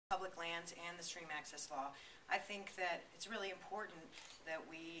public lands and the stream access law. I think that it's really important that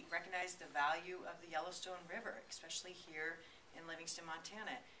we recognize the value of the Yellowstone River, especially here in Livingston,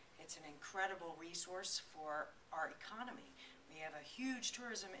 Montana. It's an incredible resource for our economy. We have a huge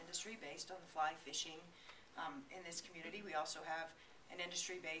tourism industry based on the fly fishing in this community. We also have an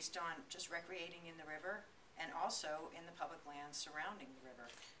industry based on just recreating in the river and also in the public lands surrounding the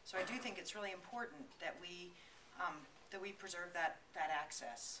river. So I do think it's really important that we preserve that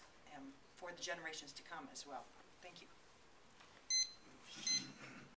access for the generations to come as well. Thank you.